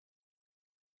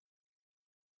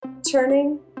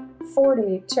Turning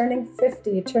 40, turning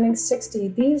 50, turning 60,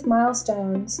 these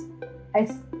milestones,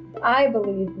 I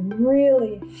believe,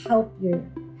 really help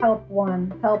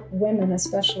women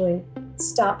especially,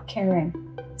 stop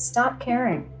caring. Stop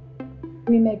caring.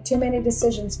 We make too many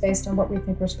decisions based on what we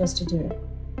think we're supposed to do.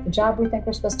 The job we think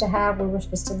we're supposed to have, where we're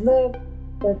supposed to live,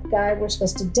 the guy we're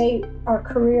supposed to date, our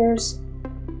careers.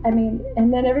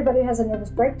 And then everybody has a nervous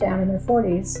breakdown in their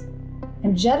 40s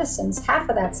and jettisons half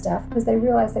of that stuff because they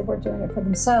realize they weren't doing it for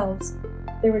themselves.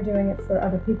 They were doing it for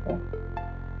other people.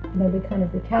 And then we kind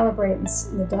of recalibrate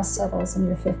and the dust settles in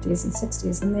your 50s and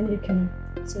 60s, and then you can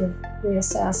sort of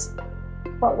reassess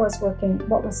what was working,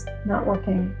 what was not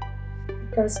working.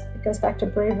 It goes back to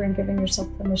bravery and giving yourself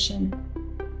permission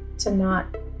to not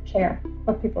care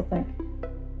what people think.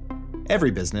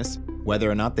 Every business, whether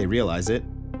or not they realize it,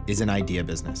 is an idea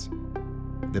business.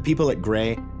 The people at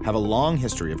Grey have a long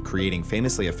history of creating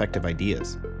famously effective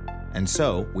ideas. And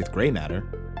so, with Grey Matter,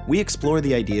 we explore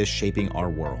the ideas shaping our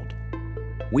world.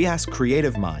 We ask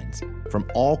creative minds from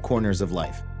all corners of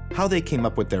life how they came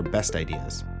up with their best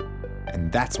ideas.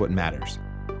 And that's what matters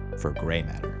for Grey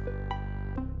Matter.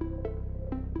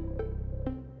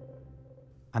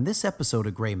 On this episode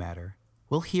of Grey Matter,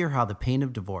 we'll hear how the pain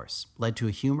of divorce led to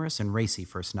a humorous and racy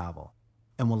first novel,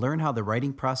 and we'll learn how the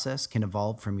writing process can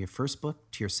evolve from your first book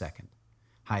to your second.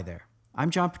 Hi there, I'm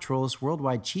John Petrolis,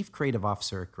 Worldwide Chief Creative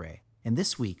Officer at Grey, and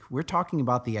this week we're talking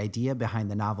about the idea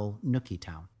behind the novel Nookie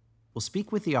Town. We'll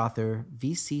speak with the author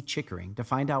V.C. Chickering to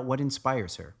find out what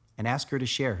inspires her and ask her to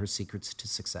share her secrets to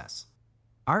success.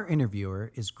 Our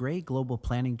interviewer is Grey Global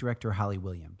Planning Director Holly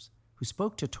Williams, who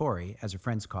spoke to Tori, as her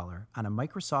friends call her, on a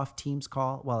Microsoft Teams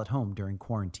call while at home during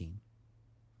quarantine.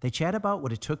 They chat about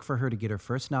what it took for her to get her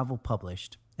first novel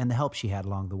published and the help she had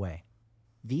along the way.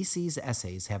 VC's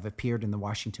essays have appeared in the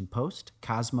Washington Post,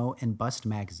 Cosmo, and Bust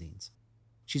magazines.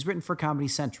 She's written for Comedy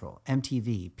Central,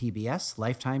 MTV, PBS,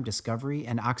 Lifetime, Discovery,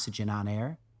 and Oxygen On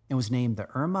Air, and was named the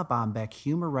Irma Bombeck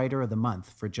Humor Writer of the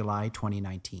Month for July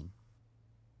 2019.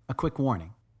 A quick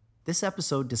warning. This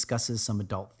episode discusses some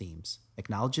adult themes,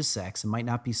 acknowledges sex, and might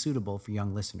not be suitable for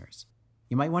young listeners.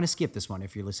 You might want to skip this one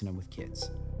if you're listening with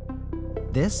kids.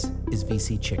 This is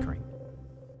VC Chickering.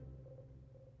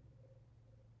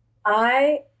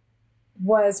 I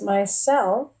was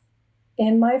myself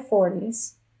in my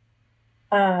 40s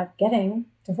getting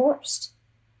divorced.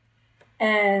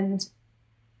 And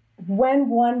when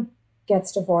one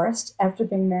gets divorced after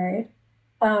being married,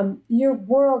 your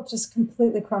world just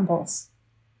completely crumbles.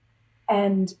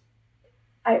 And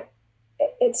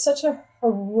it's such a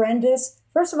horrendous,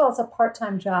 first of all, it's a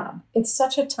part-time job. It's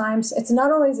such a it's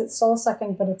not only is it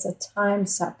soul-sucking, but it's a time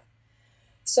suck.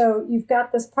 So you've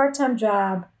got this part-time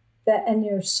job and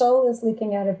your soul is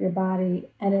leaking out of your body,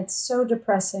 and it's so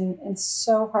depressing and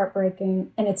so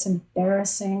heartbreaking, and it's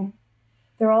embarrassing.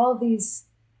 There are all these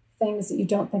things that you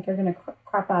don't think are going to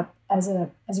crop up as a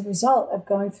result of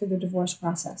going through the divorce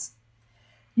process.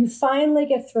 You finally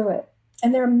get through it.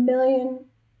 And there are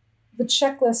the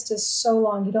checklist is so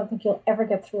long, you don't think you'll ever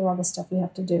get through all the stuff you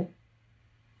have to do.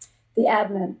 The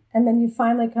admin, and then you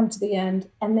finally come to the end,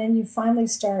 and then you finally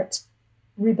start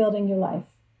rebuilding your life.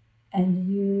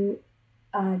 And you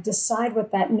decide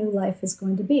what that new life is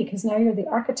going to be, because now you're the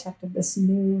architect of this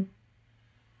new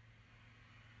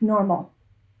normal.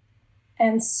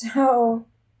 And so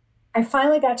I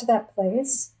finally got to that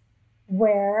place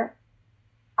where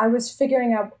I was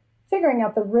figuring out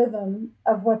the rhythm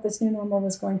of what this new normal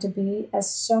was going to be, as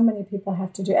so many people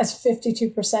have to do, as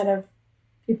 52% of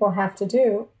people have to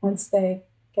do once they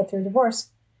get through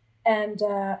divorce. And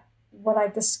what I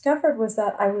discovered was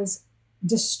that I was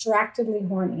distractedly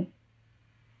horny,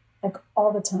 like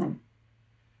all the time,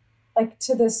 like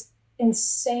to this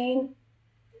insane,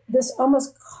 this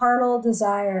almost carnal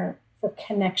desire for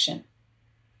connection.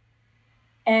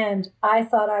 And I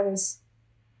thought I was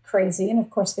crazy, and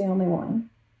of course the only one.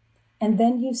 And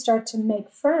then you start to make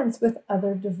friends with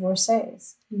other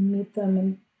divorcees. You meet them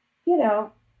and,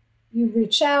 you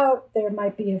reach out. There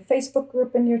might be a Facebook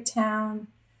group in your town.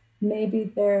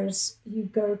 Maybe you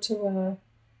go to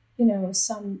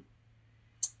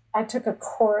I took a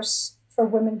course for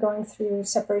women going through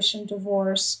separation,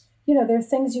 divorce. There are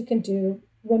things you can do.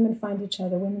 Women find each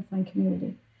other, women find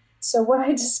community. So what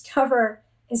I discover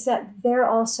is that they're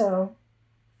also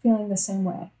feeling the same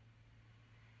way.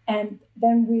 And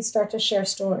then we start to share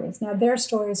stories. Now, their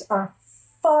stories are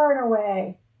far and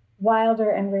away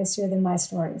wilder and racier than my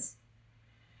stories.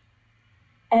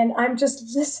 And I'm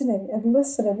just listening and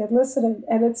listening and listening.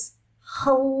 And it's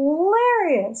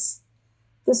hilarious,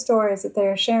 the stories that they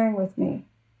are sharing with me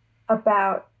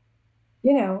about,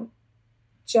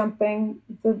 jumping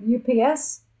the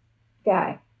UPS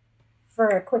guy for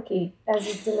a quickie as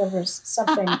he delivers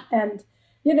something. And,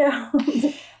 you know,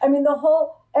 I mean,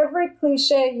 every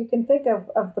cliche you can think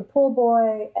of the pool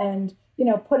boy and, you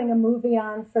know, putting a movie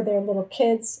on for their little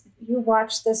kids. You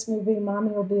watch this movie,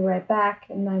 mommy will be right back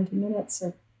in 90 minutes.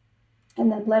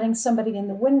 And then letting somebody in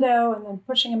the window and then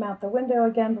pushing them out the window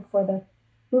again before the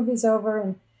movie's over.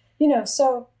 And, you know,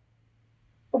 so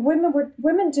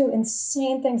women do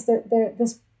insane things.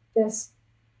 This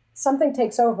something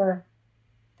takes over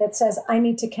that says, I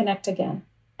need to connect again,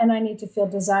 and I need to feel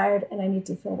desired, and I need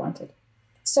to feel wanted.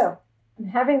 So I'm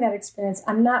having that experience.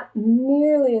 I'm not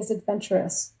nearly as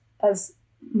adventurous as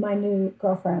my new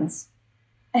girlfriends,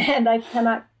 and I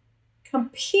cannot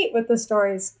compete with the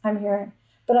stories I'm hearing,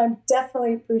 but I'm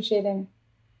definitely appreciating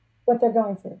what they're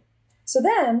going through. So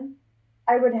then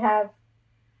I would have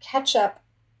catch up,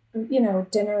 you know,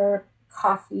 dinner,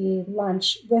 coffee,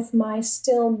 lunch with my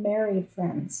still married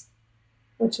friends,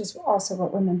 which is also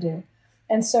what women do.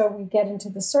 And so we get into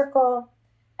the circle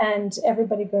and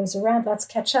everybody goes around, let's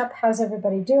catch up. How's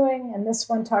everybody doing? And this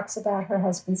one talks about her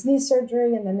husband's knee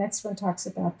surgery. And the next one talks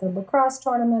about the lacrosse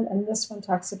tournament. And this one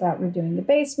talks about redoing the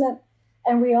basement.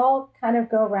 And we all kind of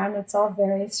go around. It's all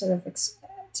very sort of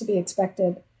to be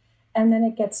expected. And then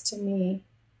it gets to me.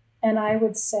 And I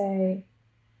would say,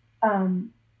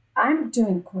 I'm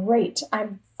doing great.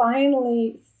 I'm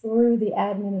finally through the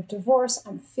admin of divorce.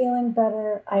 I'm feeling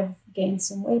better. I've gained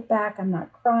some weight back. I'm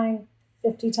not crying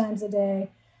 50 times a day.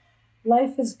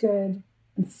 Life is good.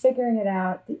 I'm figuring it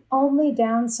out. The only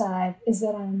downside is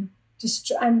that I'm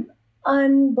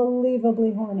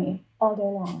unbelievably horny all day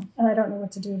long, and I don't know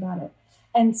what to do about it.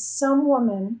 And some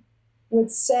woman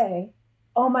would say,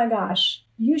 oh my gosh,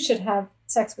 you should have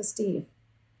sex with Steve.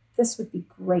 This would be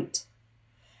great.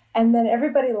 And then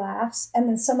everybody laughs. And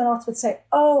then someone else would say,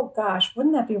 oh gosh,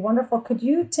 wouldn't that be wonderful? Could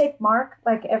you take Mark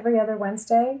like every other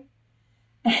Wednesday?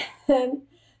 And then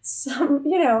someone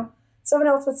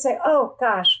else would say, oh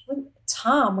gosh,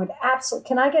 Tom would absolutely,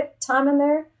 can I get Tom in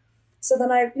there? So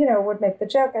then I, would make the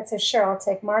joke. I'd say, sure, I'll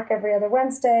take Mark every other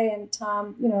Wednesday and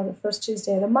Tom, the first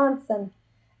Tuesday of the month.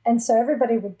 And so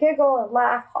everybody would giggle and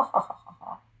laugh, ha, ha, ha, ha,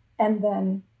 ha. And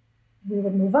then we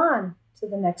would move on to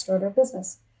the next order of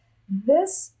business.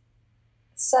 This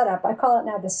setup, I call it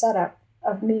now the setup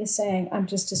of me saying, I'm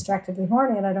just distractedly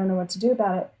horny and I don't know what to do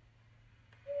about it.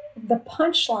 The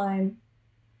punchline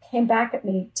came back at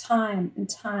me time and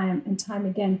time and time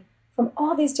again from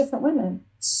all these different women.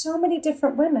 So many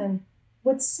different women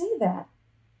would say that.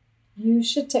 You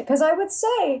should take, because I would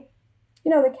say,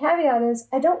 the caveat is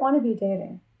I don't want to be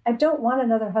dating. I don't want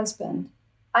another husband.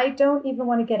 I don't even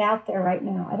want to get out there right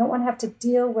now. I don't want to have to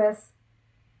deal with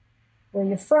where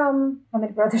you're from, how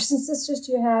many brothers and sisters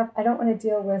do you have? I don't want to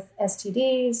deal with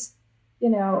STDs,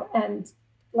 and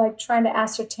like trying to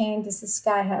ascertain, does this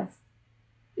guy have,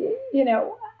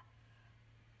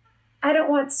 I don't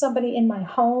want somebody in my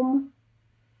home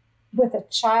with a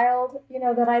child,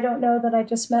 that I don't know that I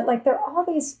just met. Like there are all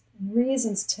these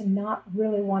reasons to not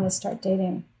really want to start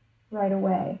dating right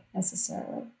away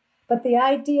necessarily. But the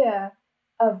idea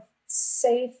of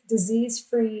safe,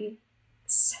 disease-free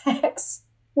sex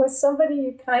with somebody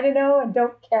you kind of know and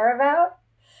don't care about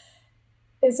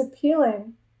is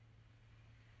appealing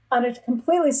on a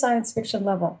completely science fiction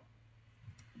level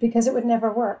because it would never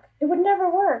work. It would never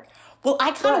work. Well,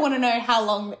 I kind of want to know how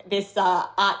long this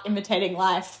art imitating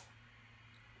life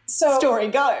story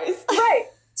goes. Right.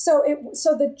 So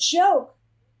the joke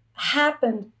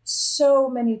happened so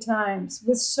many times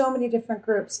with so many different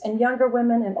groups, and younger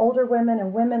women and older women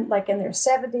and women like in their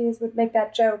 70s would make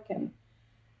that joke, and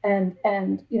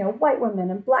white women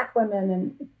and black women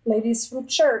and ladies from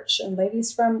church and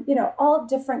ladies from, all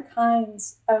different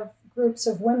kinds of groups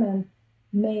of women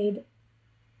made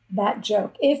that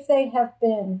joke. If they have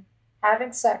been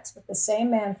having sex with the same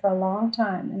man for a long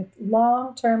time in a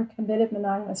long-term committed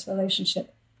monogamous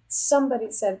relationship,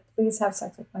 somebody said, please have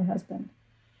sex with my husband.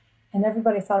 And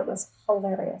everybody thought it was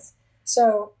hilarious.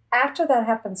 So after that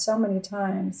happened so many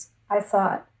times, I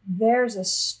thought, there's a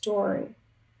story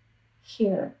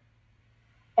here.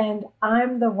 And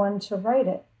I'm the one to write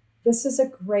it. This is a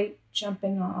great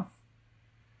jumping off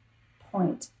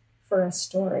point for a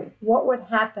story. What would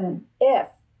happen if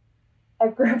a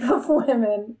group of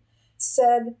women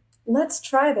said, let's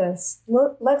try this.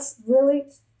 Let's really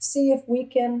see if we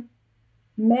can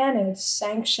manage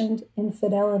sanctioned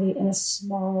infidelity in a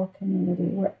small community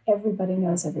where everybody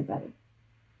knows everybody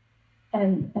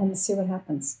and see what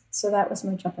happens. So that was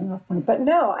my jumping off point. But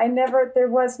no, there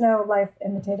was no life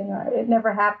imitating art. It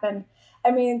never happened.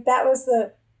 I mean, that was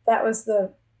the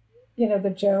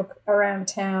joke around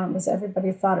town was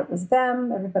everybody thought it was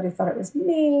them. Everybody thought it was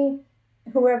me.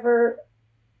 Whoever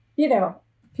you know,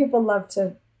 people love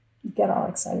to get all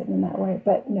excited in that way,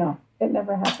 but no, it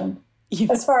never happened,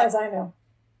 as far as I know.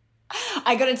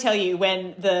 I got to tell you,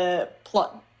 when the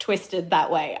plot twisted that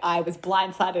way, I was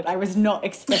blindsided. I was not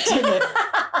expecting it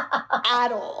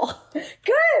at all.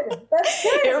 Good. That's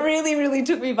good. It really, really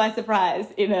took me by surprise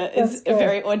in a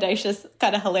very audacious,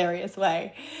 kind of hilarious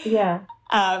way. Yeah.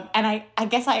 And I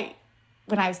guess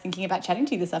when I was thinking about chatting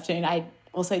to you this afternoon, I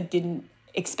also didn't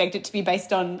expect it to be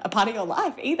based on a part of your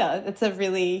life either. It's a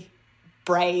really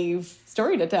brave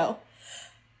story to tell.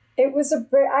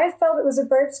 I felt it was a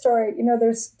brave story. You know,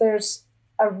 there's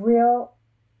a real,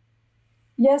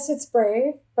 yes, it's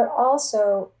brave, but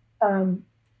also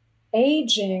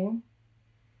aging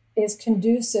is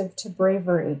conducive to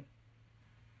bravery.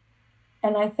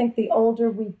 And I think the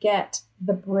older we get,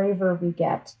 the braver we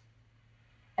get.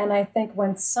 And I think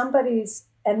when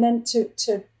and then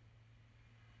to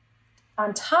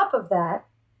on top of that,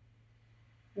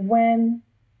 when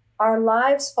our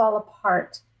lives fall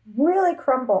apart, really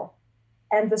crumble,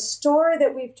 and the story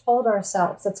that we've told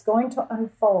ourselves that's going to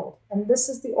unfold, and this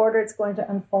is the order it's going to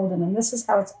unfold in, and this is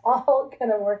how it's all going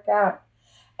to work out.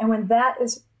 And when that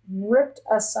is ripped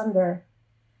asunder,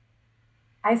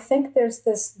 I think there's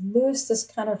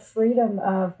this kind of freedom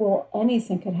of, well,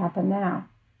 anything could happen now.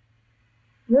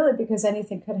 Really, because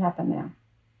anything could happen now.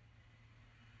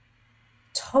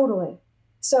 Totally.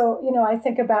 So, you know, I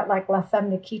think about like La Femme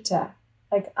Nikita.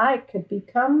 Like, I could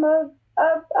become a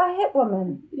hit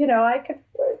woman. You know, I could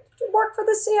work for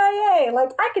the CIA.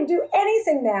 Like, I can do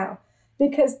anything now,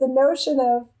 because the notion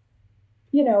of,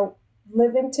 you know,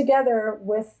 living together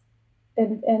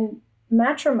in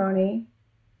matrimony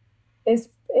is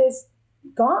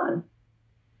gone.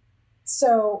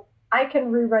 So I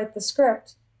can rewrite the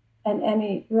script, and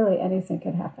anything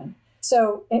can happen.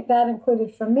 So that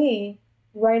included for me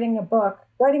writing the book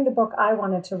I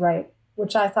wanted to write,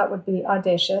 which I thought would be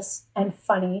audacious and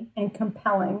funny and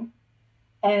compelling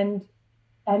and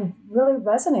really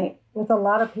resonate with a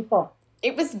lot of people.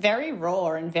 It was very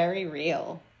raw and very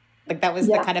real. Like, that was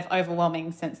the kind of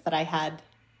overwhelming sense that I had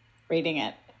reading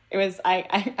it. It was,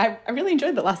 I really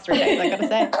enjoyed the last 3 days, I gotta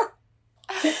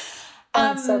say.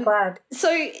 I'm so glad.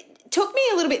 So talk me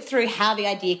a little bit through how the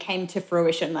idea came to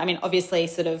fruition. I mean, obviously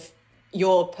sort of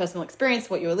your personal experience,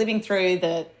 what you were living through,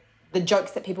 the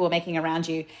jokes that people were making around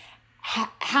you.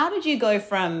 How did you go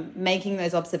from making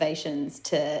those observations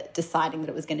to deciding that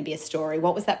it was going to be a story?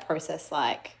 What was that process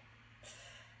like?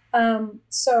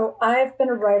 So I've been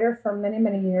a writer for many,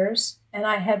 many years, and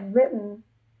I had written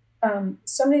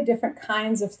so many different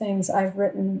kinds of things. I've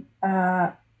written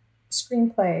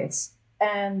screenplays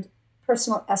and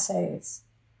personal essays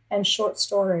and short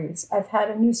stories. I've had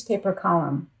a newspaper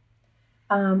column.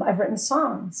 I've written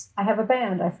songs. I have a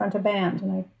band. I front a band,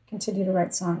 and I continue to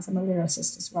write songs. I'm a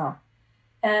lyricist as well.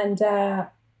 And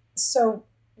so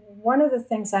one of the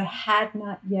things I had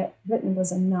not yet written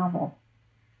was a novel.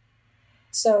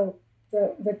 So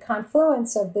the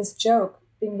confluence of this joke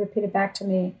being repeated back to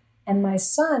me and my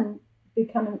son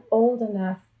becoming old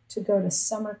enough to go to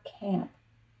summer camp.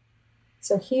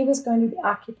 So he was going to be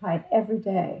occupied every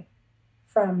day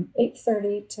from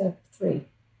 8:30 to 3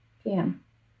 p.m.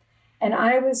 And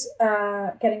I was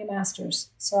getting a master's,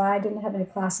 so I didn't have any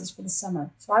classes for the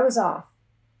summer. So I was off.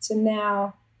 So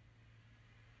now,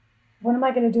 what am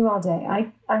I going to do all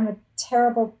day? I'm a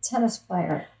terrible tennis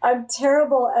player. I'm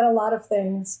terrible at a lot of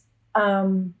things,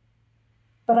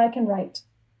 but I can write.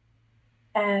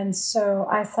 And so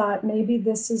I thought, maybe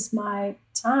this is my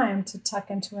time to tuck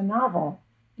into a novel.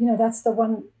 You know, that's the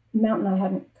one mountain I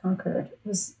hadn't conquered,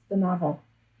 was the novel.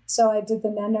 So I did the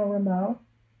NaNoWriMo,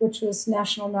 which was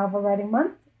National Novel Writing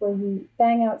Month, where you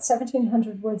bang out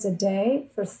 1,700 words a day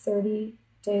for 30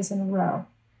 days in a row.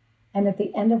 And at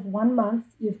the end of 1 month,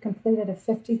 you've completed a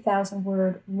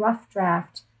 50,000-word rough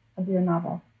draft of your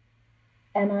novel.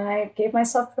 And I gave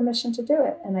myself permission to do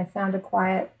it. And I found a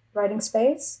quiet writing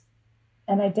space,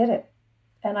 and I did it.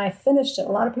 And I finished it.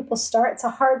 A lot of people start. It's a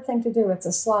hard thing to do. It's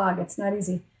a slog. It's not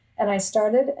easy. And I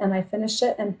started, and I finished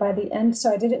it. And by the end,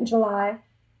 so I did it in July.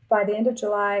 By the end of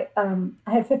July,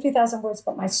 I had 50,000 words,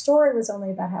 but my story was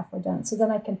only about halfway done. So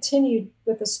then I continued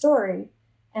with the story,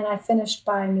 and I finished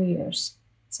by New Year's.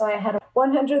 So I had a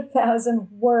 100,000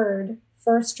 word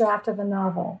first draft of a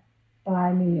novel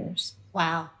by New Year's.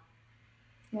 Wow.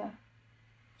 Yeah.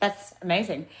 That's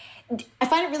amazing. I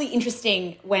find it really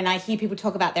interesting when I hear people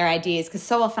talk about their ideas, because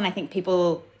so often I think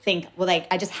people think, well,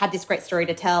 I just had this great story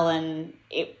to tell and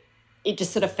it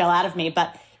just sort of fell out of me.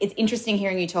 But it's interesting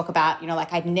hearing you talk about, you know, like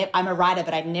I'm a writer,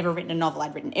 but I'd never written a novel.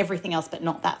 I'd written everything else, but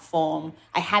not that form.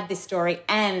 I had this story,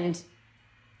 and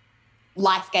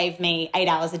life gave me 8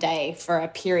 hours a day for a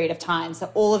period of time.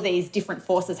 So all of these different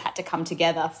forces had to come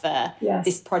together for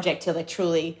this project to like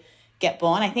truly get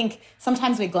born. I think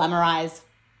sometimes we glamorize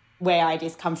where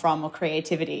ideas come from or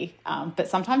creativity, but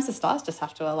sometimes the stars just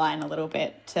have to align a little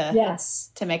bit to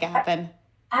make it happen.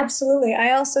 Absolutely.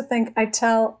 I also think I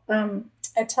tell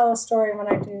a story when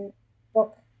I do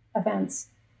book events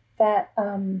that,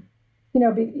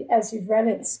 as you've read,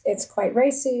 it's quite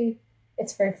racy.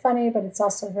 It's very funny, but it's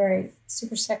also very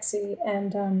super sexy.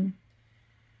 And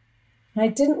I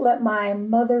didn't let my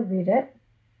mother read it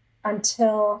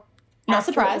until not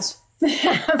surprised.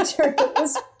 After it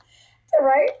was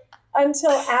right.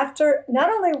 Not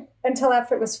only until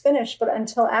after it was finished, but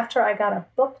until after I got a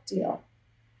book deal.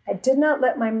 I did not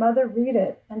let my mother read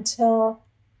it until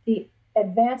the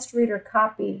advanced reader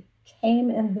copy came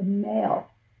in the mail.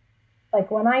 Like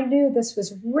when I knew this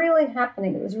was really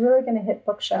happening, it was really going to hit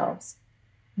bookshelves.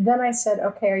 Then I said,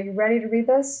 okay, are you ready to read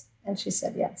this? And she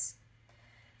said, yes.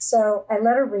 So I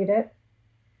let her read it.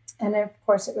 And of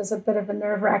course, it was a bit of a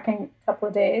nerve-wracking couple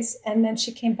of days. And then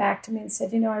she came back to me and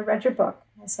said, I read your book.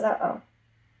 I said, uh-oh.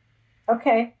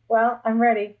 Okay, well, I'm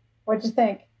ready. What'd you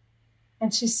think?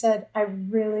 And she said, I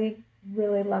really,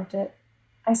 really loved it.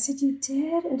 I said, you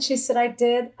did? And she said, I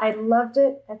did. I loved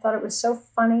it. I thought it was so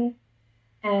funny.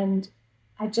 And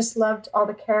I just loved all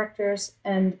the characters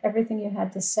and everything you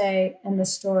had to say and the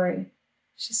story.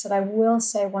 She said, I will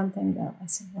say one thing, though. I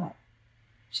said, what?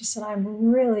 She said,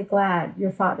 I'm really glad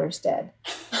your father's dead.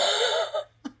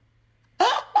 And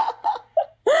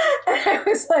I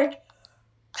was like,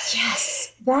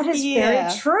 yes, that is very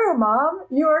true, Mom.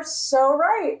 You are so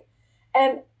right.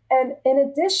 And in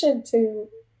addition to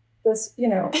this,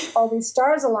 all these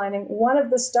stars aligning, one of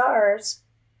the stars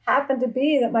happened to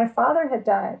be that my father had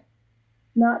died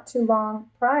not too long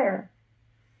prior.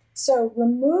 So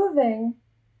removing,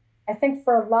 I think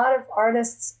for a lot of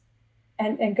artists,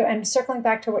 and circling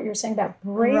back to what you were saying about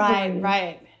bravery,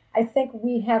 right. I think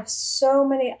we have so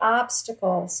many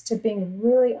obstacles to being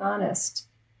really honest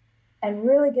and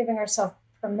really giving ourselves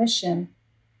permission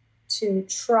to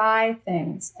try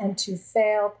things and to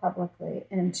fail publicly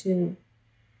and to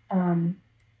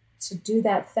do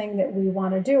that thing that we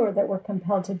want to do or that we're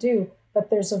compelled to do.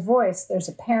 But there's a voice, there's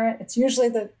a parent. It's usually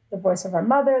the voice of our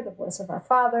mother, the voice of our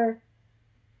father,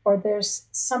 or there's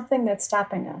something that's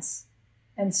stopping us.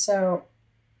 And so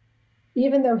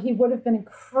even though he would have been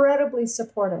incredibly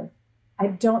supportive, I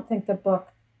don't think the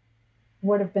book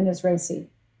would have been as racy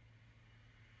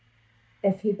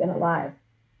if he'd been alive,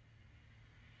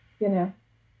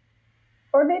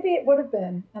 Or maybe it would have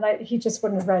been, and he just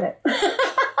wouldn't have read it.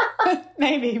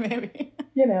 Maybe.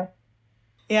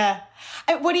 Yeah.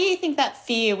 What do you think that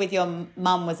fear with your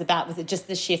mum was about? Was it just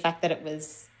the sheer fact that it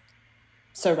was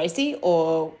so racy,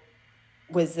 or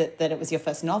was it that it was your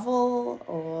first novel,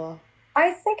 or?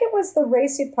 I think it was the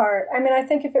racy part. I mean, I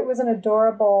think if it was an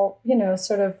adorable,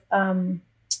 sort of,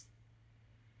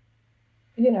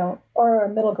 or a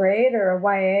middle grade or a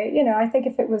YA, I think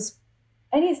if it was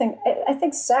anything, I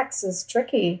think sex is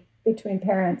tricky between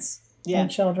parents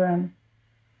and children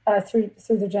through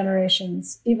the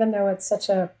generations, even though it's such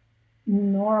a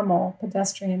normal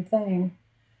pedestrian thing.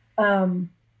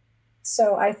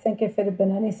 So I think if it had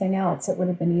been anything else, it would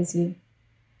have been easy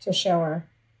to show her.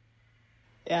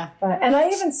 Yeah. And I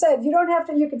even said, you don't have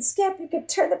to, you could skip, you could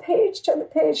turn the page.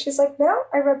 She's like, no,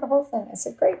 I read the whole thing. I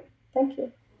said, great, thank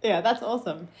you. Yeah, that's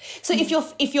awesome. So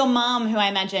if your mom, who I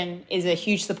imagine is a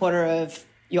huge supporter of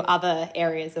your other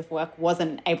areas of work,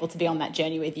 wasn't able to be on that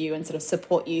journey with you and sort of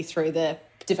support you through the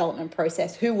development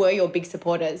process, who were your big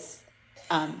supporters?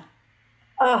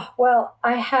 Well,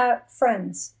 I have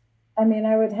friends. I mean,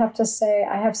 I would have to say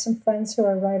I have some friends who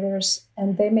are writers,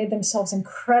 and they made themselves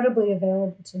incredibly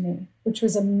available to me, which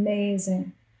was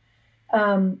amazing.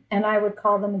 And I would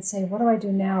call them and say, what do I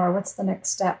do now? Or what's the next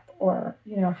step? Or,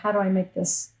 how do I make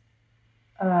this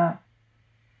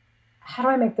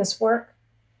work?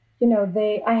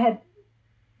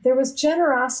 There was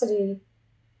generosity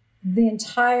the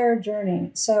entire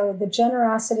journey. So the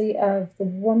generosity of the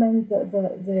woman,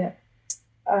 the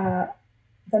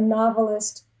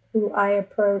novelist who I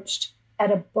approached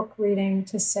at a book reading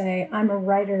to say, I'm a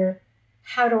writer,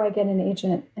 how do I get an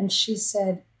agent? And she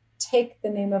said, take the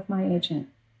name of my agent.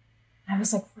 I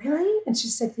was like, really? And she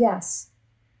said, yes,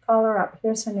 call her up,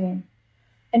 here's her name.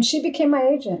 And she became my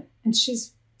agent, and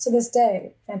she's, to this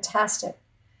day, fantastic.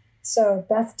 So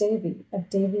Beth Davey of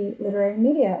Davey Literary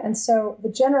Media. And so the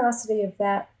generosity of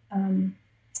that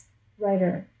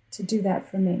writer to do that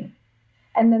for me.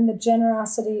 And then the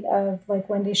generosity of like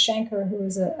Wendy Shanker, who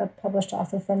is a published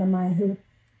author friend of mine, who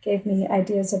gave me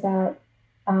ideas about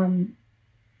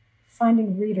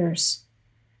finding readers.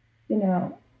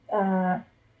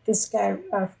 This guy,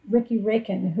 Ricky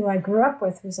Rakin, who I grew up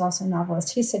with, who's also a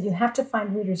novelist, he said, you have to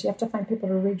find readers. You have to find people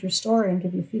to read your story and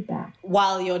give you feedback.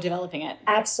 While you're developing it.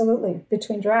 Absolutely.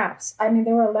 Between drafts. I mean,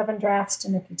 there were 11 drafts to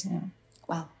Nookie Town.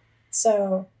 Wow.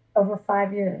 So over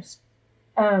 5 years,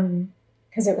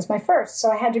 because it was my first. So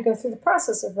I had to go through the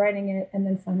process of writing it and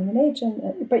then finding an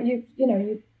agent. But you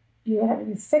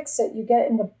fix it, you get it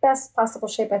in the best possible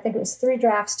shape. I think it was 3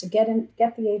 drafts to get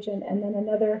the agent, and then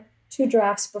another 2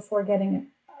 drafts before getting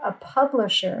a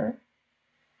publisher,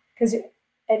 because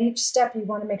at each step you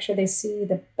want to make sure they see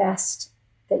the best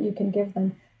that you can give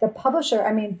them. The publisher,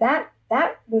 I mean, that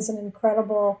was the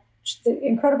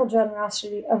incredible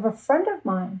generosity of a friend of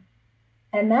mine,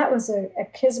 and that was a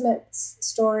kismet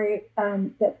story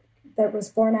that was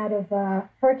born out of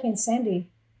Hurricane Sandy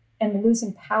and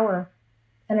losing power.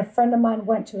 And a friend of mine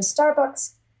went to a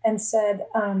Starbucks and said,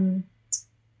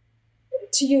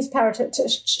 to use power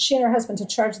she and her husband to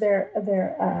charge their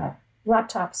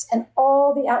laptops, and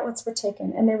all the outlets were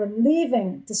taken, and they were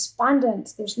leaving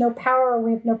despondent. There's no power.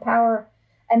 We have no power.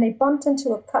 And they bumped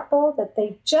into a couple that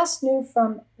they just knew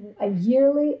from a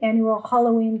yearly annual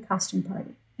Halloween costume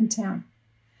party in town.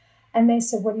 And they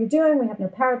said, what are you doing? We have no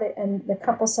power. And the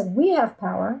couple said, we have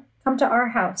power. Come to our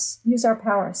house. Use our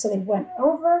power. So they went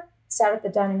over, sat at the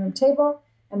dining room table,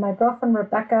 and my girlfriend,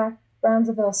 Rebecca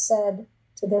Brownsville, said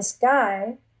to this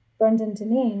guy, Brendan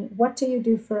Deneen, what do you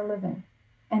do for a living?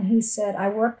 And he said, I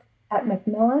work at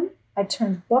Macmillan. I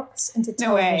turn books into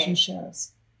television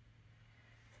shows.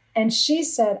 And she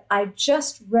said, I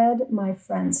just read my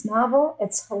friend's novel.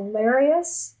 It's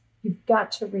hilarious. You've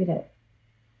got to read it.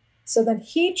 So then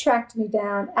he tracked me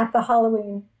down at the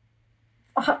Halloween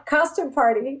costume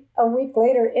party a week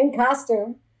later in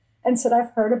costume and said,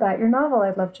 I've heard about your novel.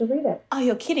 I'd love to read it. Oh,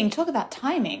 you're kidding. Talk about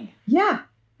timing. Yeah.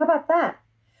 How about that?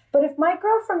 But if my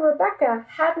girlfriend, Rebecca,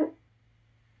 hadn't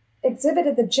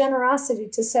exhibited the generosity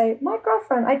to say, my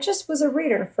girlfriend, I just was a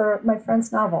reader for my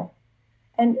friend's novel,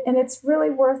 and it's really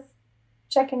worth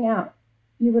checking out.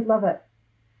 You would love it.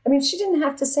 I mean, she didn't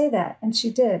have to say that, and she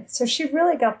did. So she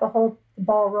really got the whole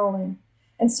ball rolling.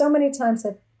 And so many times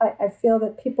I feel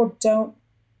that people don't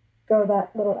go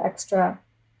that little extra.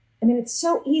 I mean, it's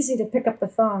so easy to pick up the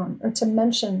phone or to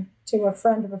mention to a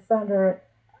friend of a friend or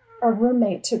a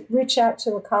roommate, to reach out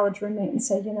to a college roommate and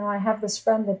say, I have this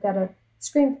friend, they've got a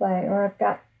screenplay, or I've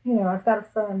got a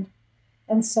friend.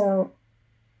 And so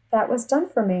that was done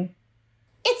for me.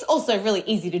 It's also really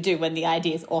easy to do when the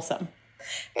idea is awesome.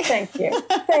 Thank you.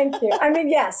 Thank you. I mean,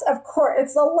 yes, of course.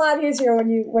 It's a lot easier when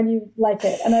you like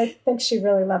it. And I think she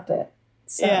really loved it.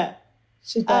 So yeah.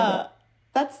 She dug it.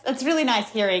 That's really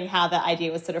nice hearing how the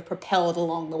idea was sort of propelled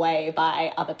along the way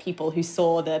by other people who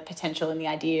saw the potential in the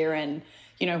idea and,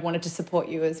 wanted to support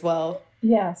you as well.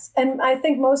 Yes. And I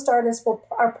think most artists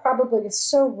are probably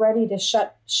so ready to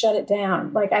shut it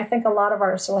down. Like, I think a lot of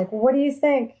artists are like, well, what do you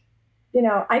think?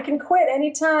 I can quit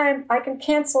anytime. I can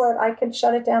cancel it. I can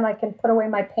shut it down. I can put away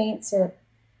my paints or,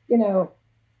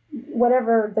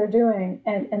 whatever they're doing.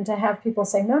 And to have people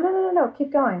say, no,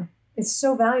 keep going. It's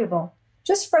so valuable.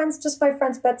 Just my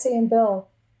friends, Betsy and Bill,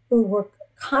 who were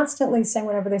constantly saying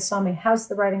whenever they saw me, how's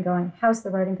the writing going? How's the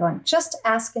writing going? Just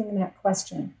asking that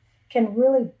question can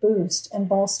really boost and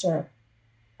bolster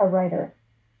a writer.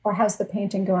 Or how's the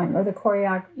painting going? Or the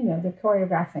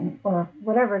choreographing, or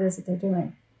whatever it is that they're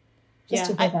doing. Just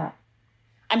to do that.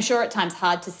 I'm sure at times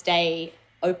hard to stay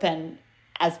open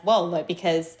as well, though,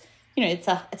 because, it's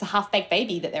a half-baked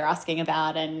baby that they're asking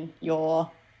about, and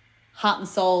your heart and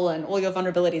soul and all your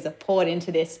vulnerabilities are poured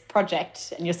into this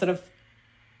project, and you're sort of,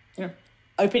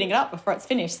 opening it up before it's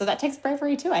finished. So that takes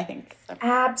bravery too, I think. So.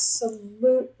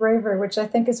 Absolute bravery, which I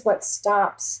think is what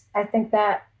stops. I think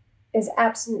that is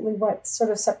absolutely what sort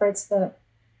of separates the,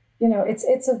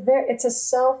 it's a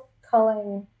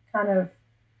self-culling kind of,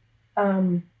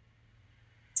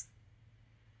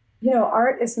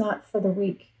 art is not for the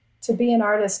weak. To be an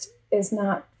artist is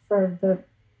not for the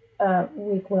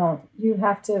weak-willed. You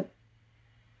have to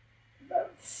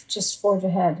just forge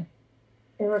ahead,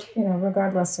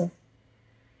 regardless of.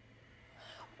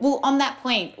 Well, on that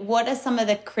point, what are some of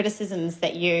the criticisms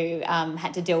that you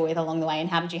had to deal with along the way, and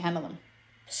how did you handle them?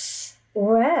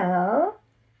 Well,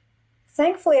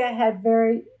 thankfully, I had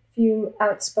very few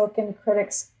outspoken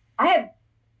critics. I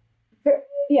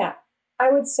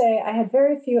would say I had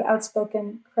very few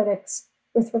outspoken critics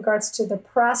with regards to the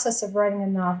process of writing a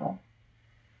novel.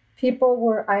 People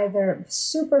were either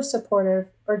super supportive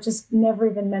or just never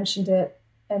even mentioned it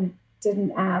and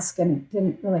didn't ask and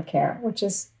didn't really care, which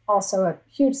is also a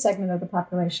huge segment of the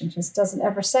population, just doesn't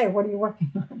ever say, what are you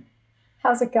working on?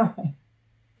 How's it going?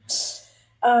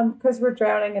 because we're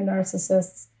drowning in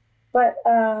narcissists. But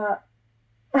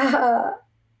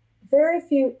very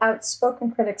few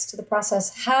outspoken critics to the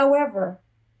process. However,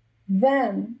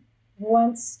 then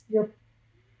once your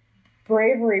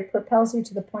bravery propels you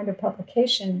to the point of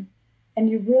publication and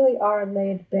you really are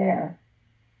laid bare.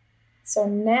 So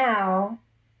now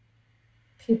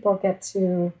people get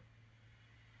to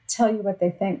tell you what they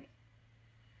think.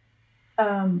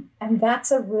 And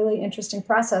that's a really interesting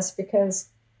process because,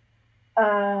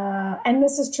 and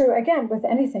this is true, again, with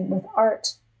anything, with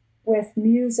art, with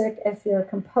music, if you're a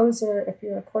composer, if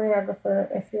you're a choreographer,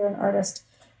 if you're an artist,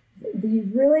 you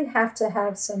really have to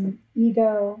have some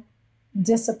ego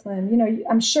discipline. You know,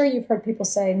 I'm sure you've heard people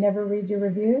say, never read your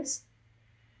reviews.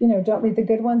 You know, don't read the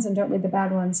good ones and don't read the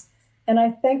bad ones. And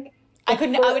I think I would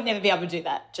never be able to do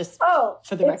that, just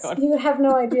for the record. You have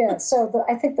no idea. So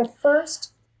I think the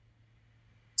first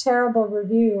terrible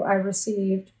review I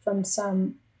received from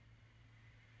some,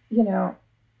 you know,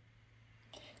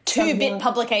 two-bit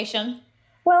publication.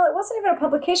 Well, it wasn't even a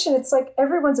publication. It's like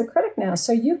everyone's a critic now.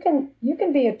 So you can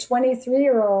be a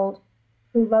 23-year-old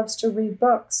who loves to read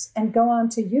books and go on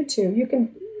to YouTube.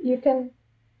 You can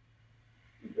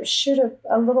shoot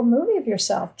a little movie of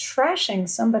yourself trashing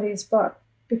somebody's book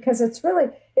because it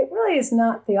really is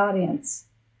not the audience.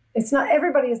 It's not,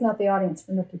 everybody is not the audience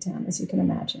for Nookie Town, as you can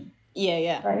imagine.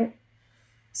 Yeah. Right?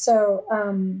 So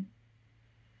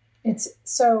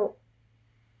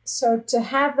so to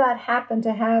have that happen,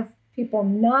 to have people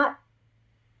not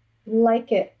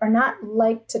like it or not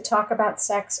like to talk about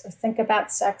sex or think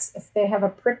about sex if they have a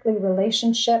prickly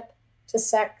relationship to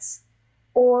sex,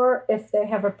 or if they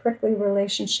have a prickly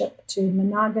relationship to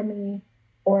monogamy,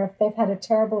 or if they've had a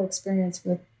terrible experience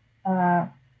with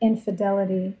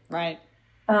infidelity. Right.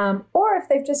 Or if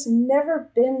they've just never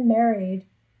been married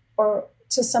or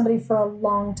to somebody for a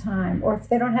long time, or if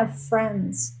they don't have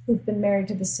friends who've been married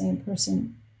to the same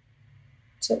person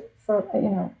for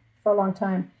a long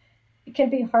time. It can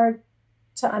be hard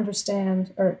to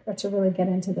understand or to really get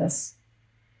into this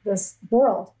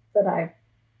world that I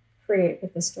create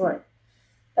with the story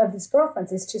of these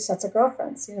girlfriends, these two sets of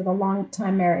girlfriends, you know, the long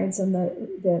time marrieds and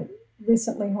the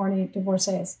recently horny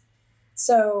divorcees.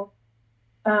 So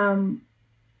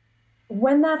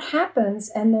when that happens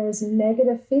and there's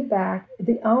negative feedback,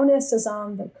 the onus is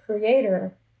on the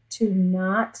creator to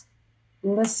not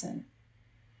listen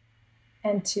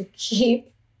and to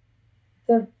keep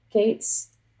the gates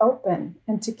open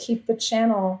and to keep the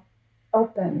channel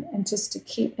open and just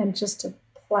to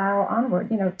plow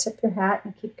onward, you know, tip your hat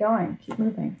and keep going, keep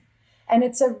moving. And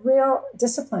it's a real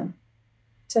discipline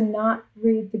to not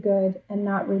read the good and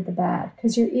not read the bad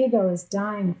because your ego is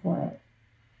dying for it.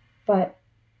 But,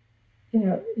 you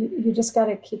know, you just got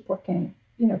to keep working,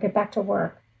 you know, get back to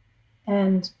work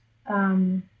and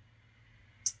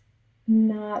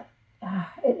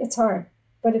it's hard,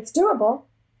 but it's doable.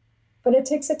 But it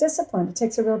takes a discipline. It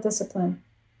takes a real discipline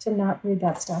to not read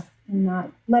that stuff and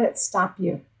not let it stop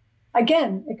you.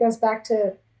 Again, it goes back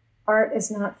to art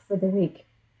is not for the weak.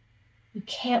 You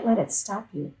can't let it stop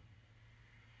you.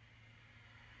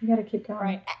 You got to keep going.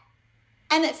 Right.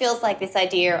 And it feels like this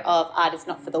idea of art is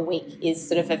not for the weak is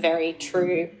sort of a very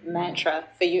true mantra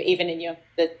for you, even in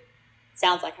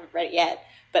sounds like I haven't read it yet,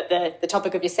 but the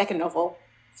topic of your second novel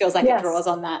feels like it draws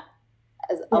on that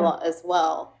a lot as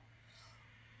well.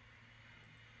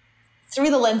 Through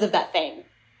the lens of that theme,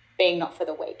 being not for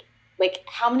the weak, like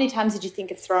how many times did you think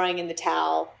of throwing in the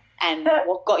towel and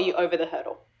what got you over the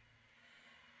hurdle?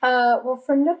 Well,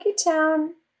 for Nookie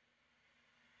Town,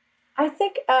 I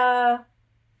think the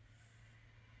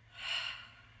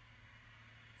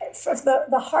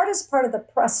hardest part of the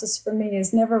process for me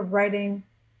is never writing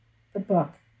the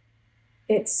book.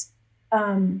 It's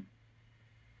how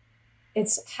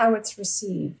it's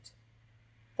received.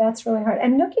 That's really hard.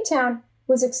 And Nookie Town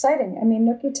was exciting. I mean,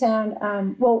 Nookie Town,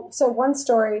 so one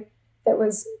story that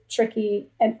was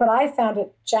tricky, but I found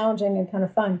it challenging and kind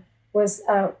of fun, was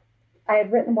I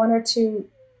had written one or two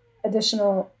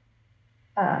additional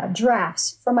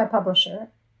drafts from my publisher,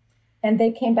 and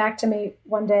they came back to me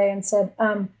one day and said,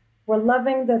 we're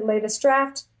loving the latest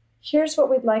draft. Here's what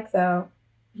we'd like, though.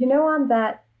 You know, on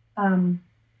that, on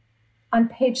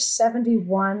page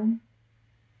 71,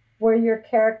 where your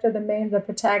character, the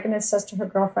protagonist, says to her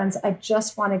girlfriends, I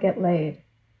just want to get laid.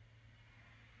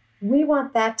 We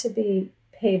want that to be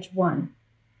page 1.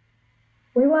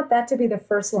 We want that to be the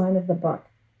first line of the book.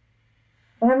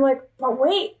 And I'm like, but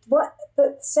wait, what?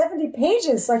 The 70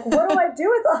 pages? Like, what do I do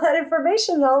with all that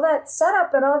information and all that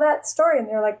setup and all that story? And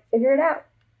they're like, figure it out.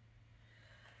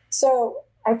 So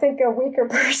I think a weaker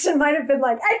person might have been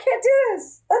like, I can't do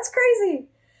this. That's crazy.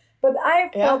 But I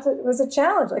felt it was a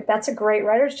challenge. Like, that's a great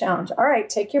writer's challenge. All right,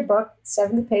 take your book,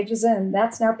 70 pages in.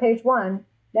 That's now page 1.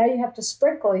 Now you have to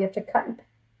sprinkle. You have to cut and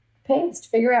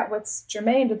paste, figure out what's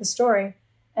germane to the story,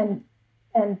 and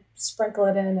sprinkle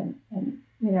it in and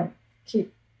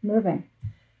keep moving.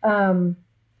 I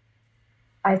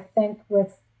think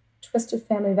with Twisted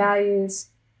Family Values,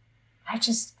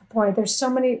 there's so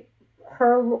many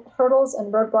hurdles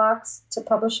and roadblocks to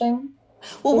publishing.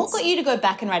 Well, what got you to go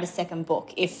back and write a second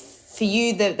book? If for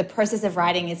you the process of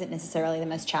writing isn't necessarily the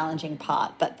most challenging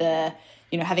part, but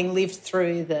having lived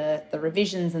through the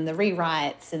revisions and the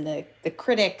rewrites and the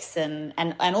critics and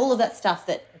all of that stuff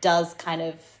that does kind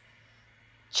of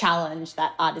challenge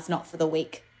that art is not for the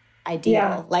weak ideal.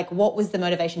 Yeah. Like, what was the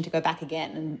motivation to go back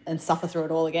again and suffer through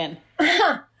it all again?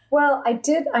 Well, I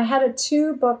had a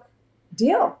 2-book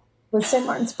deal with St.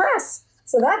 Martin's Press.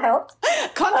 So that helped.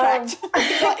 Contract.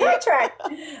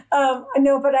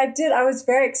 No, but I was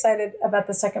very excited about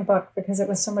the second book because it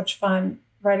was so much fun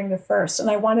writing the first. And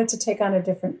I wanted to take on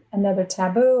another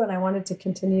taboo, and I wanted to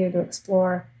continue to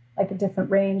explore like a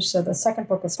different range. So the second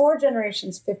book is 4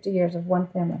 generations, 50 years of one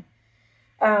family,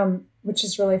 which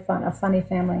is really fun, a funny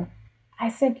family. I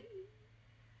think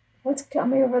what's got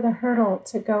me over the hurdle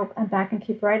to go back and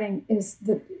keep writing is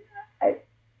that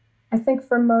I think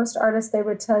for most artists, they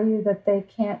would tell you that they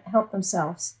can't help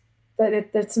themselves, that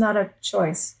it's not a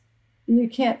choice. You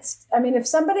can't, if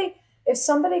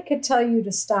somebody could tell you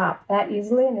to stop that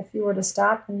easily, and if you were to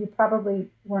stop, then you probably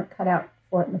weren't cut out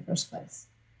for it in the first place.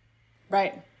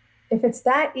 Right. If it's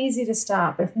that easy to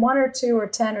stop, if 1 or 2 or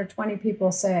 10 or 20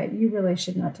 people say, you really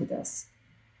should not do this,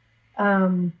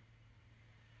 and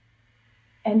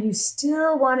you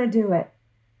still want to do it,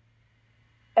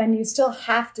 and you still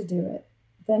have to do it,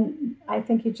 then I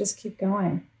think you just keep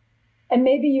going. And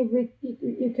maybe you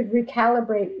could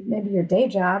recalibrate maybe your day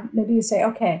job. Maybe you say,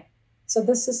 okay, so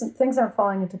things aren't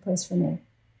falling into place for me.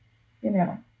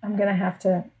 I'm going to have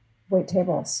to wait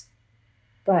tables.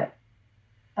 But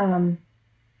I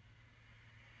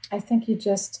think you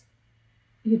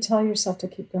tell yourself to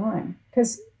keep going.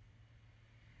 Because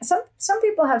some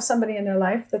people have somebody in their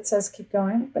life that says keep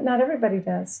going, but not everybody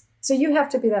does. So you have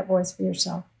to be that voice for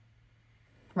yourself.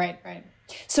 Right.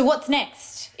 So what's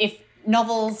next? If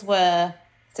novels were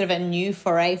sort of a new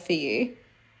foray for you,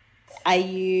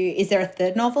 is there a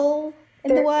third novel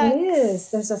in the works?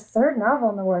 There's a third novel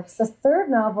in the works. The third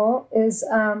novel is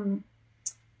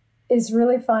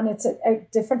really fun. It's a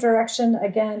different direction.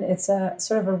 Again, it's a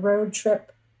sort of a road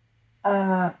trip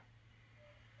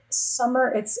summer.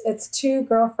 It's 2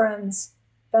 girlfriends,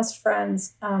 best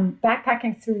friends,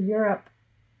 backpacking through Europe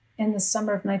in the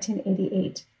summer of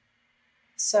 1988.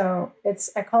 So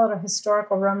I call it a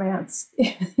historical romance,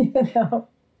 even though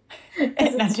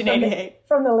it's 1988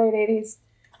 from the late 80s.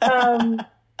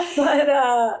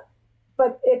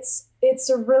 But it's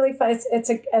a really fun.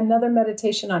 It's another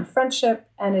meditation on friendship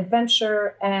and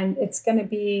adventure, and it's going to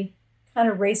be kind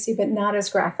of racy, but not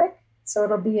as graphic. So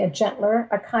it'll be a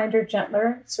kinder,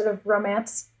 gentler sort of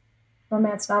romance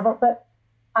novel. But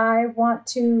I want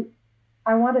to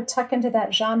tuck into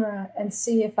that genre and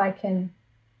see if I can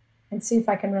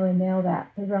really nail the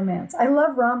romance. I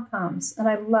love rom-coms, and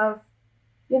I love,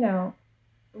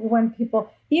 when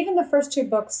people, even the first 2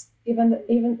 books,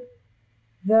 even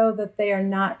though that they are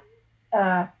not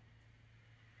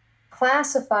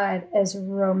classified as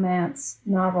romance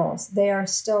novels, they are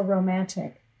still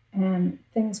romantic, and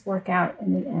things work out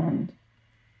in the end.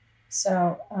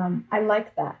 So I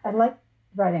like that. I like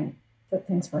writing that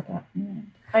things work out in the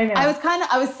end. I know.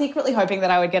 I was secretly hoping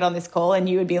that I would get on this call and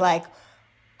you would be like,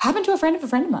 happened to a friend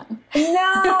of mine. No,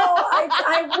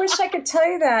 I wish I could tell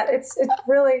you that. It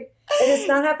has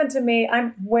not happened to me.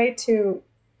 I'm way too,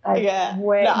 not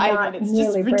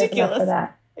nearly brave enough for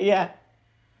that. Yeah.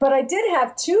 But I did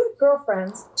have 2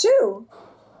 girlfriends, 2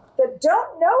 that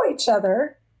don't know each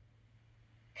other,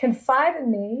 confide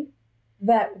in me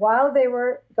that while they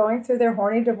were going through their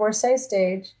horny divorcee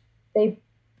stage,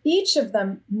 each of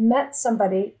them met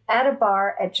somebody at a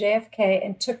bar at JFK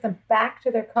and took them back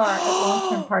to their car at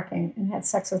long-term parking and had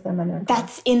sex with them in their car.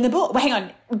 That's in the book. Wait, hang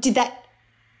on.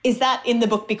 Is that in the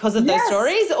book because of those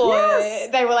stories? Or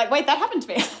they were like, wait, that happened to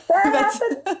me? That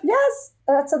happened. Yes,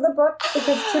 that's in the book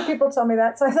because 2 people told me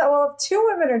that. So I thought, well, if 2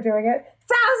 women are doing it,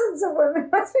 thousands of women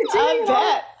must be doing it. I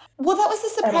bet. Well, that was the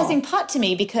surprising part to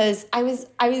me because I was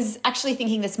actually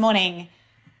thinking this morning,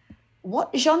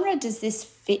 what genre does this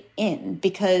fit in?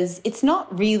 Because it's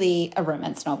not really a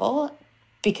romance novel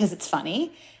because it's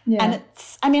funny. Yeah.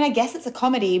 And I guess it's a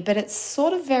comedy, but it's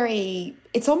sort of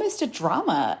it's almost a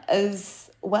drama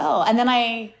as well. And then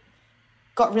I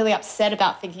got really upset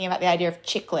about thinking about the idea of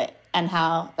chick lit and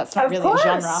how that's not Of really course. a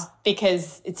genre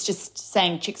because it's just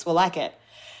saying chicks will like it,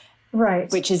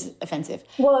 Right. which is offensive.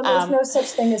 Well, and there's no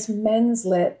such thing as men's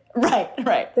lit.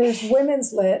 Right. There's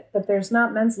women's lit, but there's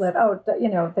not men's lit. Oh,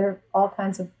 there are all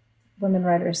kinds of women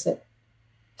writers that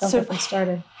don't get them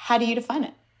started. How do you define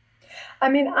it? I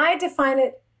mean, I define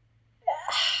it,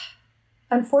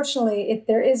 unfortunately,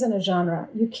 there isn't a genre.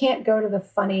 You can't go to the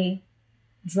funny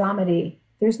dramedy.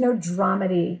 There's no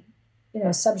dramedy,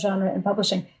 subgenre in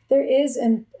publishing. There is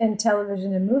in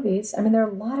television and movies. I mean, there are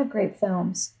a lot of great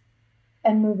films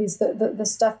and movies. The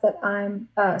stuff that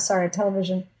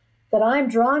television that I'm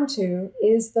drawn to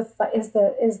is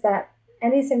that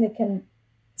anything that can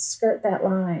skirt that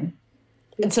line.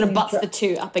 And sort of butts the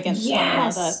two up against one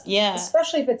another. Yeah.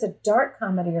 Especially if it's a dark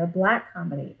comedy or a black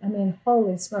comedy. I mean,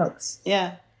 holy smokes.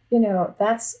 Yeah.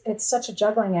 It's such a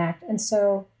juggling act. And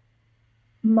so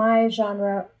my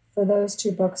genre for those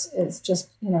two books is just,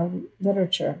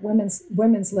 literature.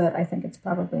 Women's lit, I think it's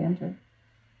probably under.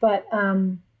 But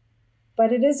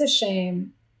it is a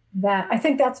shame that I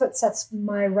think that's what sets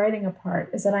my writing apart,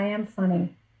 is that I am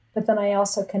funny, but then I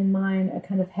also can mine a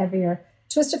kind of heavier.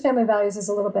 Twisted Family Values is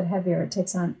a little bit heavier. It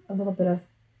takes on a little bit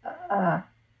of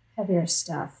heavier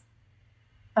stuff,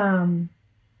 a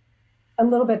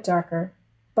little bit darker,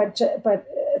 but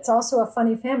it's also a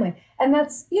funny family. And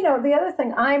that's, the other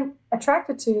thing I'm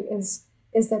attracted to is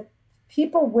that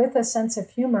people with a sense of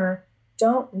humor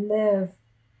don't live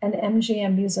an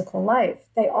MGM musical life.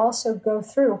 They also go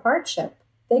through hardship.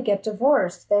 They get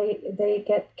divorced. They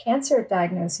get cancer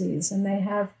diagnoses, and they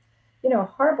have,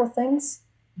 horrible things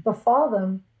befall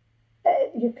them.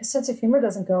 Your sense of humor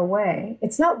doesn't go away.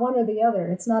 It's not one or the other.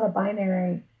 It's not a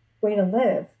binary way to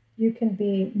live. You can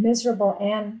be miserable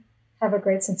and have a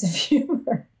great sense of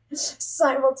humor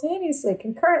simultaneously,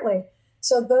 concurrently.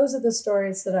 So those are the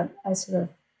stories that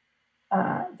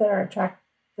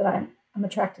I'm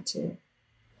attracted to.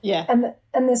 Yeah. And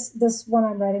this one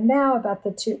I'm writing now about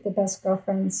the best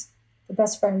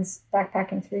friends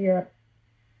backpacking through Europe.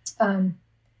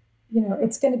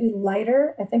 It's going to be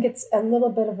lighter. I think it's a little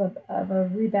bit of a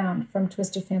rebound from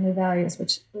Twisted Family Values,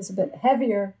 which was a bit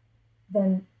heavier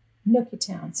than Nookie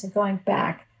Town. So going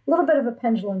back, a little bit of a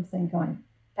pendulum thing going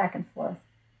back and forth.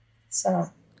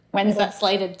 So when's that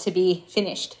slated to be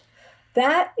finished?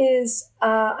 That is,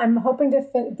 I'm hoping to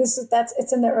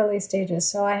it's in the early stages.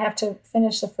 So I have to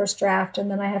finish the first draft, and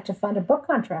then I have to find a book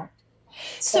contract.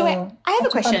 So I have a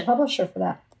question. Find a publisher for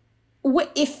that.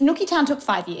 If Nookie Town took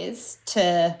 5 years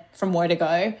from where to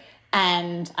go,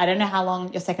 and I don't know how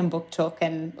long your second book took,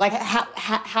 and like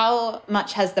how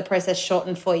much has the process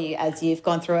shortened for you as you've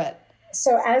gone through it?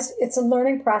 So as it's a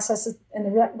learning process in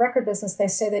the record business, they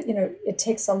say that, it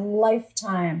takes a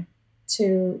lifetime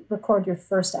to record your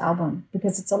first album,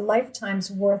 because it's a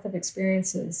lifetime's worth of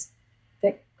experiences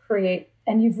that create,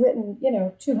 and you've written,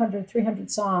 200, 300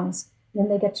 songs, and then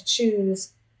they get to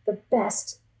choose the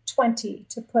best 20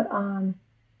 to put on,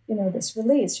 this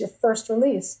release, your first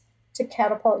release, to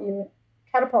catapult you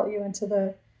into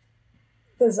the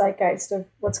zeitgeist of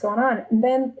what's going on. And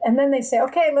then they say,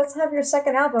 okay, let's have your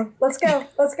second album. Let's go.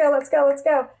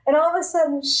 And all of a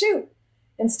sudden, shoot,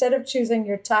 instead of choosing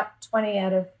your top 20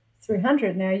 out of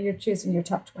 300, now you're choosing your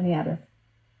top 20 out of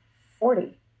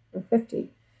 40 or 50.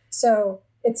 So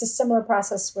it's a similar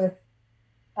process with,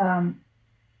 in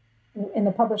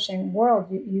the publishing world,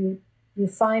 you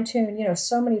fine tune,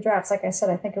 so many drafts. Like I said,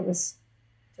 I think it was,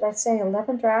 did I say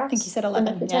 11 drafts? I think you said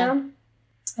 11, yeah.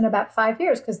 In about 5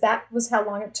 years, because that was how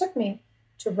long it took me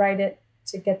to write it,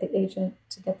 to get the agent,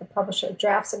 to get the publisher.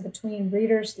 Drafts in between,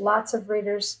 readers, lots of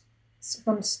readers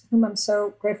whom I'm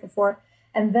so grateful for.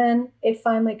 And then it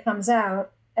finally comes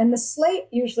out. And the slate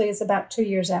usually is about 2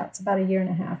 years out. It's about 1.5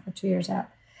 years or 2 years out.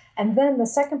 And then the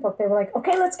second book, they were like,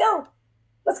 okay, let's go.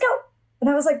 And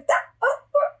I was like,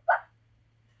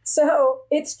 So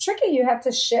it's tricky. You have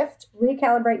to shift,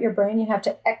 recalibrate your brain. You have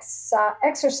to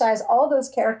exercise all those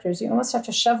characters. You almost have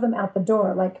to shove them out the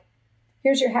door. Like,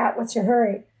 here's your hat. What's your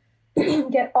hurry?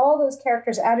 Get all those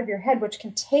characters out of your head,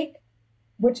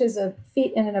 which is a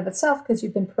feat in and of itself, because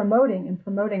you've been promoting.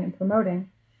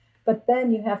 But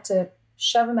then you have to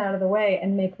shove them out of the way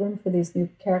and make room for these new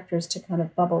characters to kind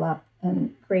of bubble up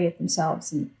and create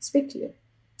themselves and speak to you.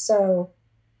 So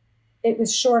it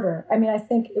was shorter. I mean, I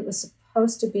think it was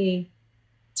supposed to be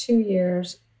 2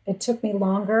 years. It took me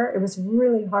longer. It was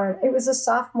really hard. It was a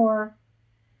sophomore,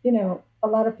 a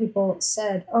lot of people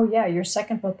said, oh yeah, your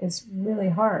second book is really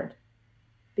hard,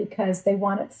 because they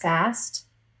want it fast,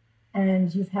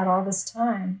 and you've had all this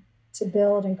time to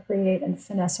build and create and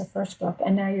finesse a first book,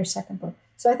 and now your second book.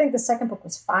 So I think the second book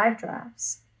was 5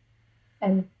 drafts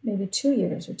and maybe 2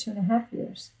 years or 2.5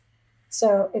 years.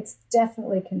 So it's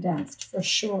definitely condensed for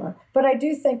sure. But I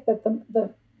do think that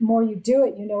the more you do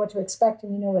it, you know what to expect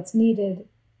and you know what's needed.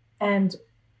 And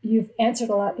you've had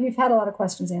a lot of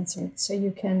questions answered. So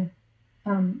you can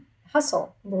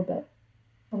hustle a little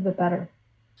bit better.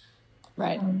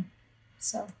 Right.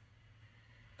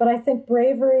 But I think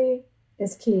bravery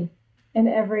is key in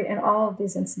all of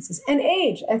these instances. And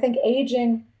age, I think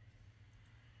aging,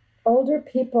 older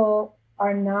people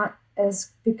are not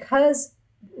because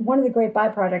one of the great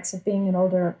byproducts of being an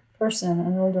older person,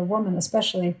 an older woman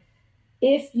especially,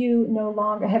 if you no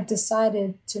longer have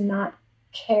decided to not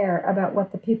care about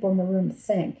what the people in the room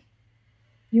think,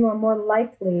 you are more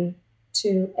likely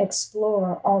to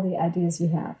explore all the ideas you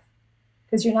have,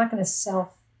 because you're not going to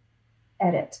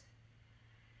self-edit.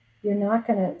 You're not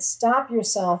going to stop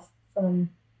yourself from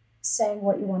saying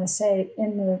what you want to say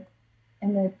in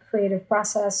the creative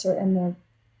process or in the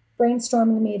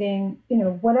brainstorming meeting,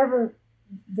 wherever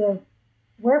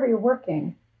you're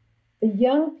working. The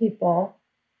young people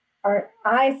are,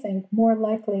 I think, more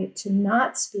likely to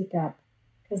not speak up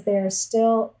because they are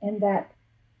still in that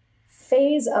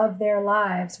phase of their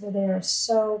lives where they are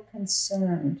so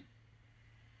concerned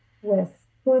with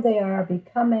who they are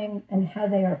becoming and how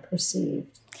they are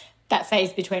perceived. That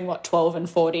phase between 12 and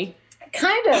 40?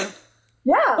 Kind of.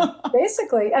 Yeah,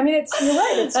 basically. I mean, you're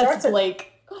right. It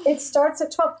starts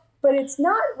at 12, but it's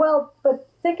not, but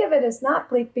think of it as not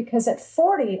bleak, because at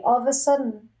 40, all of a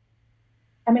sudden,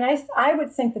 I mean, I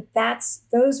would think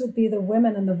those would be the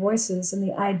women and the voices and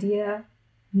the idea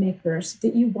makers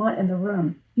that you want in the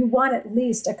room. You want at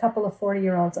least a couple of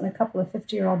 40-year-olds and a couple of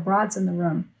 50-year-old broads in the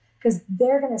room, because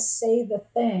they're going to say the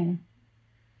thing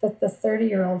that the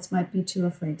 30-year-olds might be too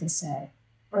afraid to say,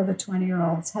 or the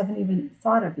 20-year-olds haven't even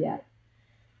thought of yet.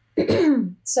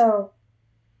 So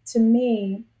to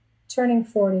me, turning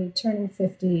 40, turning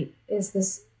 50 is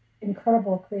this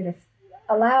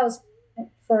allows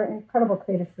for incredible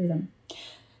creative freedom.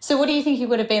 So what do you think you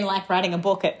would have been like writing a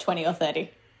book at 20 or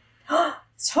 30?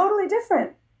 Totally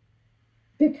different.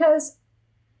 Because,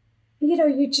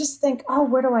 you just think, oh,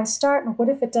 where do I start? And what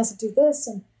if it doesn't do this?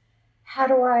 And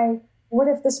what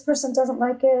if this person doesn't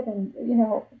like it? And,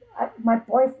 what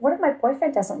if my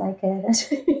boyfriend doesn't like it? And,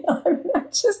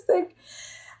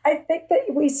 I think that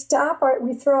we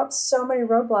throw up so many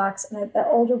roadblocks, and the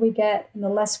older we get and the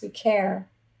less we care,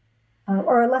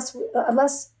 or the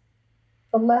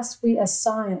less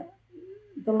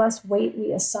weight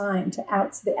we assign to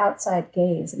the outside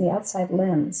gaze and the outside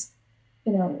lens,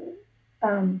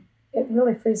 it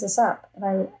really frees us up.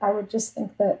 And I would just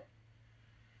think that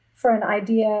for an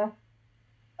idea,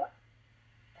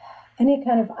 any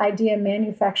kind of idea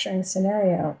manufacturing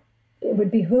scenario, it would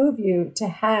behoove you to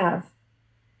have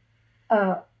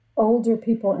older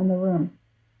people in the room,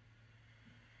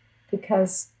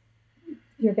 because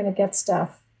you're going to get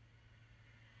stuff.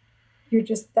 You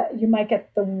might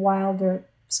get the wilder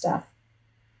stuff,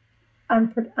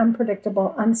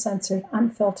 unpredictable, uncensored,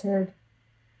 unfiltered.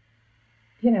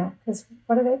 Because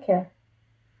what do they care?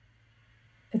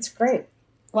 It's great.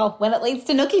 Well, when it leads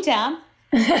to Nookie Town.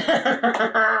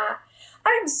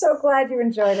 I'm so glad you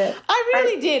enjoyed it. I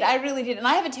really did. And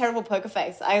I have a terrible poker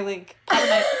face. Part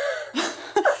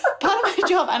of my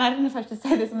job, and I don't know if I should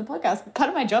say this in the podcast, but part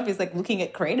of my job is looking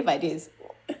at creative ideas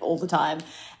all the time.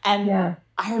 And yeah.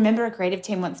 I remember a creative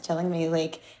team once telling me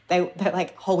they're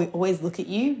like, "Oh, we always look at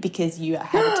you because you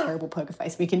have a terrible poker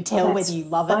face. We can tell whether you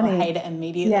love it or hate it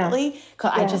immediately."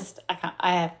 Because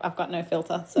I've got no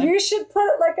filter. So you should put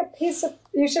a piece of.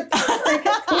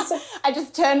 I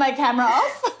just turn my camera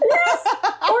off. Yes,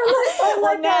 or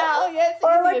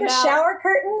a shower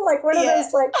curtain, one of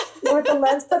those with the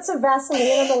lens. Put some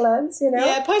Vaseline on the lens,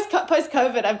 Yeah, post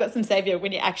COVID, I've got some savior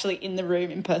when you're actually in the room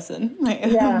in person.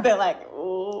 They're like,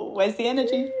 "Oh, where's the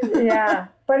energy?" Yeah,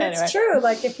 but anyway. It's true.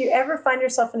 If you ever find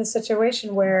yourself in a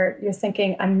situation where you're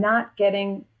thinking, I'm not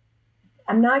getting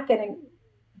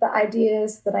the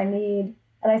ideas that I need,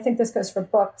 and I think this goes for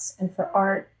books and for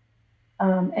art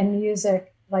and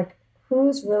music.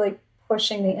 Who's really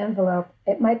pushing the envelope?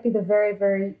 It might be the very,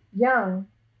 very young,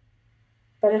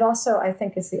 but it also, I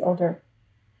think, is the older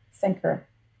thinker,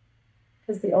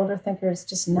 because the older thinker is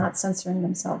just not censoring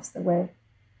themselves the way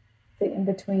the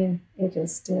in-between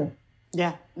ages do.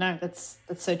 Yeah, no, that's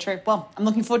so true. Well, I'm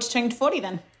looking forward to turning 40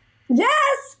 then.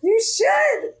 Yes, you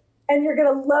should. And you're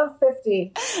going to love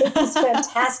 50. It's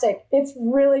fantastic. It's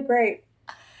really great.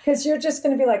 Because you're just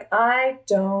going to be like, I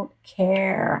don't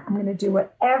care. I'm going to do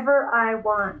whatever I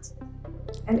want.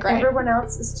 And everyone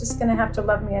else is just going to have to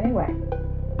love me anyway.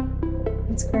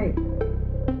 It's great.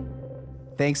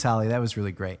 Thanks, Holly. That was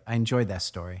really great. I enjoyed that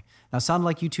story. Now, it sounded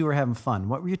like you two were having fun.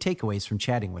 What were your takeaways from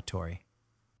chatting with Tori?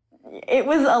 It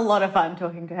was a lot of fun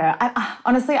talking to her.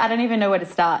 Honestly, I don't even know where to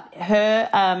start.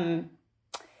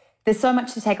 There's so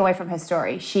much to take away from her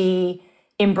story. She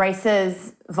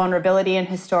embraces vulnerability in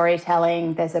her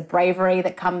storytelling. There's a bravery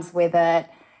that comes with it.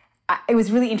 It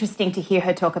was really interesting to hear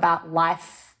her talk about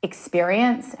life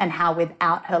experience and how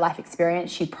without her life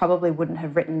experience, she probably wouldn't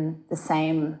have written the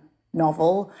same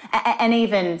novel. And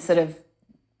even sort of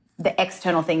the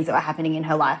external things that were happening in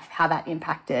her life, how that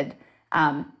impacted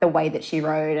the way that she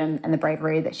wrote and the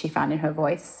bravery that she found in her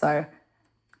voice. So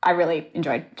I really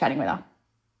enjoyed chatting with her.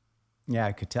 Yeah,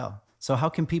 I could tell. So how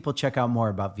can people check out more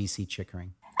about VC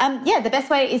Chickering? The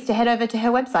best way is to head over to her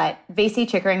website,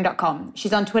 vcchickering.com.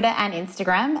 She's on Twitter and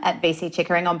Instagram at VC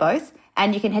Chickering on both.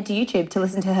 And you can head to YouTube to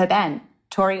listen to her band,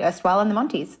 Tori Erstwhile and the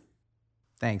Monties.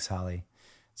 Thanks, Holly.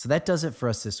 So that does it for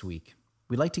us this week.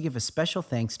 We'd like to give a special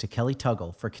thanks to Kelly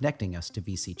Tuggle for connecting us to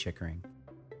VC Chickering.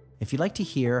 If you'd like to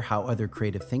hear how other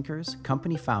creative thinkers,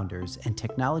 company founders, and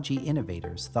technology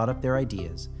innovators thought up their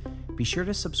ideas, be sure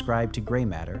to subscribe to Gray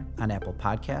Matter on Apple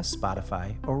Podcasts,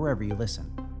 Spotify, or wherever you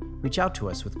listen. Reach out to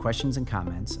us with questions and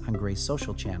comments on Gray's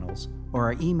social channels or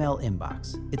our email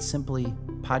inbox. It's simply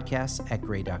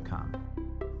podcasts@gray.com.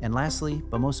 And lastly,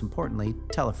 but most importantly,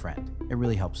 tell a friend. It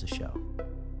really helps the show.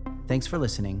 Thanks for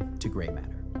listening to Gray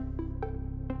Matter.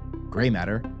 Gray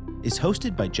Matter is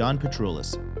hosted by John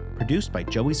Petroulis, produced by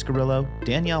Joey Scarillo,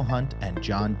 Danielle Hunt, and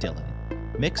John Dillon,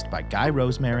 mixed by Guy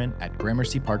Rosemarin at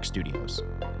Gramercy Park Studios.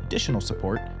 Additional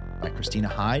support by Christina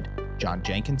Hyde, John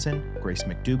Jenkinson, Grace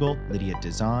McDougall, Lydia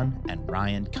Dizon, and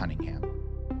Ryan Cunningham.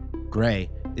 Gray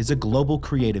is a global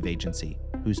creative agency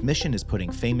whose mission is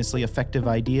putting famously effective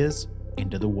ideas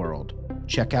into the world.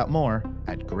 Check out more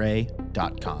at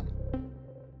gray.com.